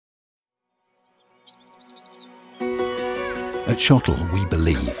At Shotl, we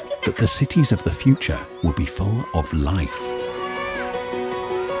believe that the cities of the future will be full of life.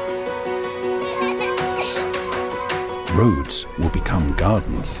 Roads will become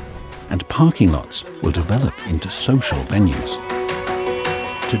gardens, and parking lots will develop into social venues.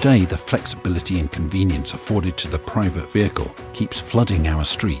 Today, the flexibility and convenience afforded to the private vehicle keeps flooding our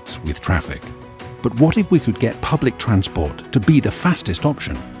streets with traffic. But what if we could get public transport to be the fastest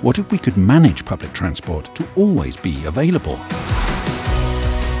option? What if we could manage public transport to always be available?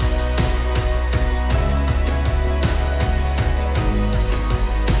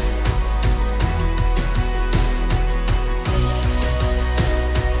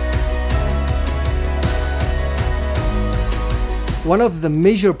 One of the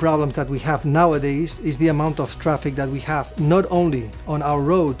major problems that we have nowadays is the amount of traffic that we have, not only on our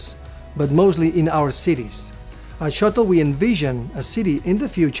roads, but mostly in our cities. At Shotl, we envision a city in the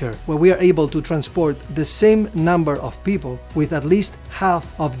future where we are able to transport the same number of people with at least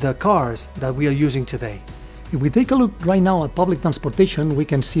half of the cars that we are using today. If we take a look right now at public transportation, we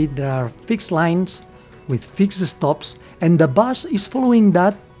can see there are fixed lines with fixed stops, and the bus is following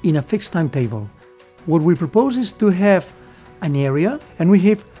that in a fixed timetable. What we propose is to have an area, and we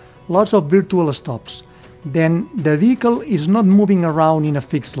have lots of virtual stops. Then the vehicle is not moving around in a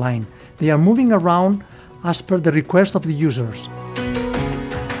fixed line. They are moving around as per the request of the users.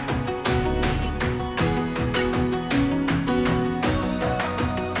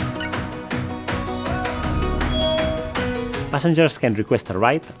 Passengers can request a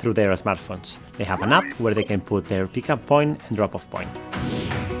ride through their smartphones. They have an app where they can put their pickup point and drop-off point.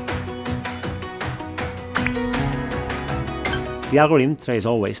 The algorithm tries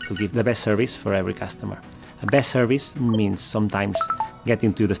always to give the best service for every customer. A best service means sometimes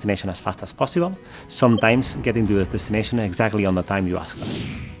getting to your destination as fast as possible, sometimes getting to the destination exactly on the time you asked us.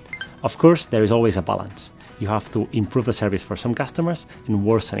 Of course, there is always a balance. You have to improve the service for some customers and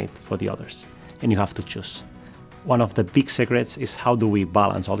worsen it for the others. And you have to choose. One of the big secrets is how do we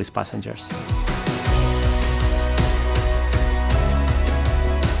balance all these passengers.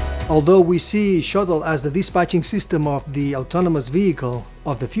 Although we see Shotl as the dispatching system of the autonomous vehicle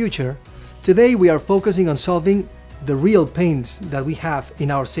of the future, today we are focusing on solving the real pains that we have in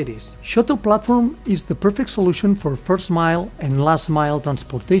our cities. Shotl platform is the perfect solution for first mile and last mile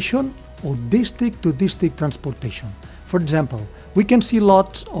transportation or district-to-district transportation. For example, we can see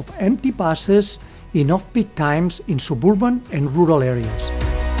lots of empty buses in off-peak times in suburban and rural areas.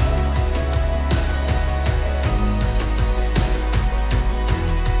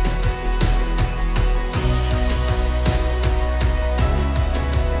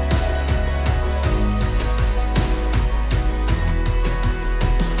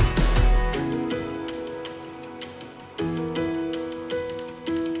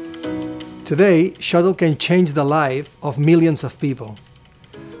 Today, Shotl can change the life of millions of people.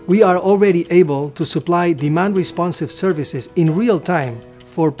 We are already able to supply demand-responsive services in real time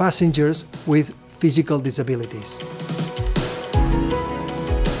for passengers with physical disabilities.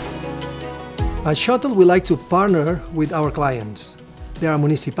 At Shotl, we like to partner with our clients. There are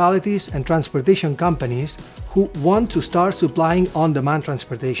municipalities and transportation companies who want to start supplying on-demand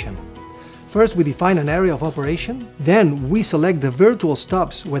transportation. First, we define an area of operation, then we select the virtual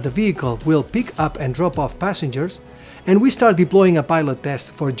stops where the vehicle will pick up and drop off passengers, and we start deploying a pilot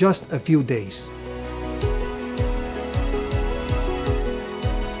test for just a few days.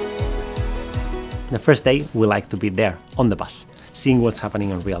 The first day, we like to be there, on the bus, seeing what's happening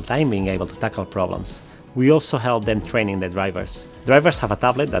in real time, being able to tackle problems. We also help them training the drivers. Drivers have a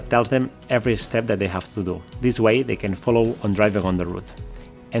tablet that tells them every step that they have to do. This way, they can follow on driving on the route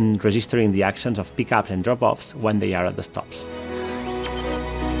and registering the actions of pickups and drop-offs when they are at the stops.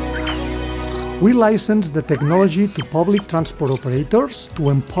 We license the technology to public transport operators to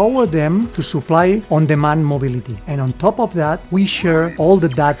empower them to supply on-demand mobility. And on top of that, we share all the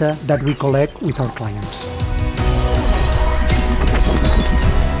data that we collect with our clients.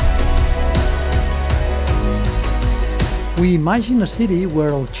 We imagine a city where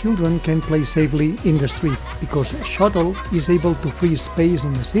all children can play safely in the street, because Shotl is able to free space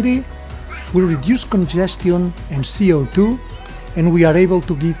in the city, we reduce congestion and CO2, and we are able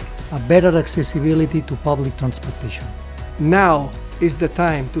to give a better accessibility to public transportation. Now is the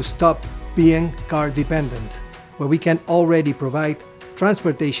time to stop being car dependent, where we can already provide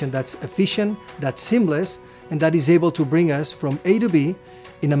transportation that's efficient, that's seamless, and that is able to bring us from A to B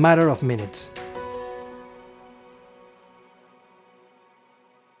in a matter of minutes.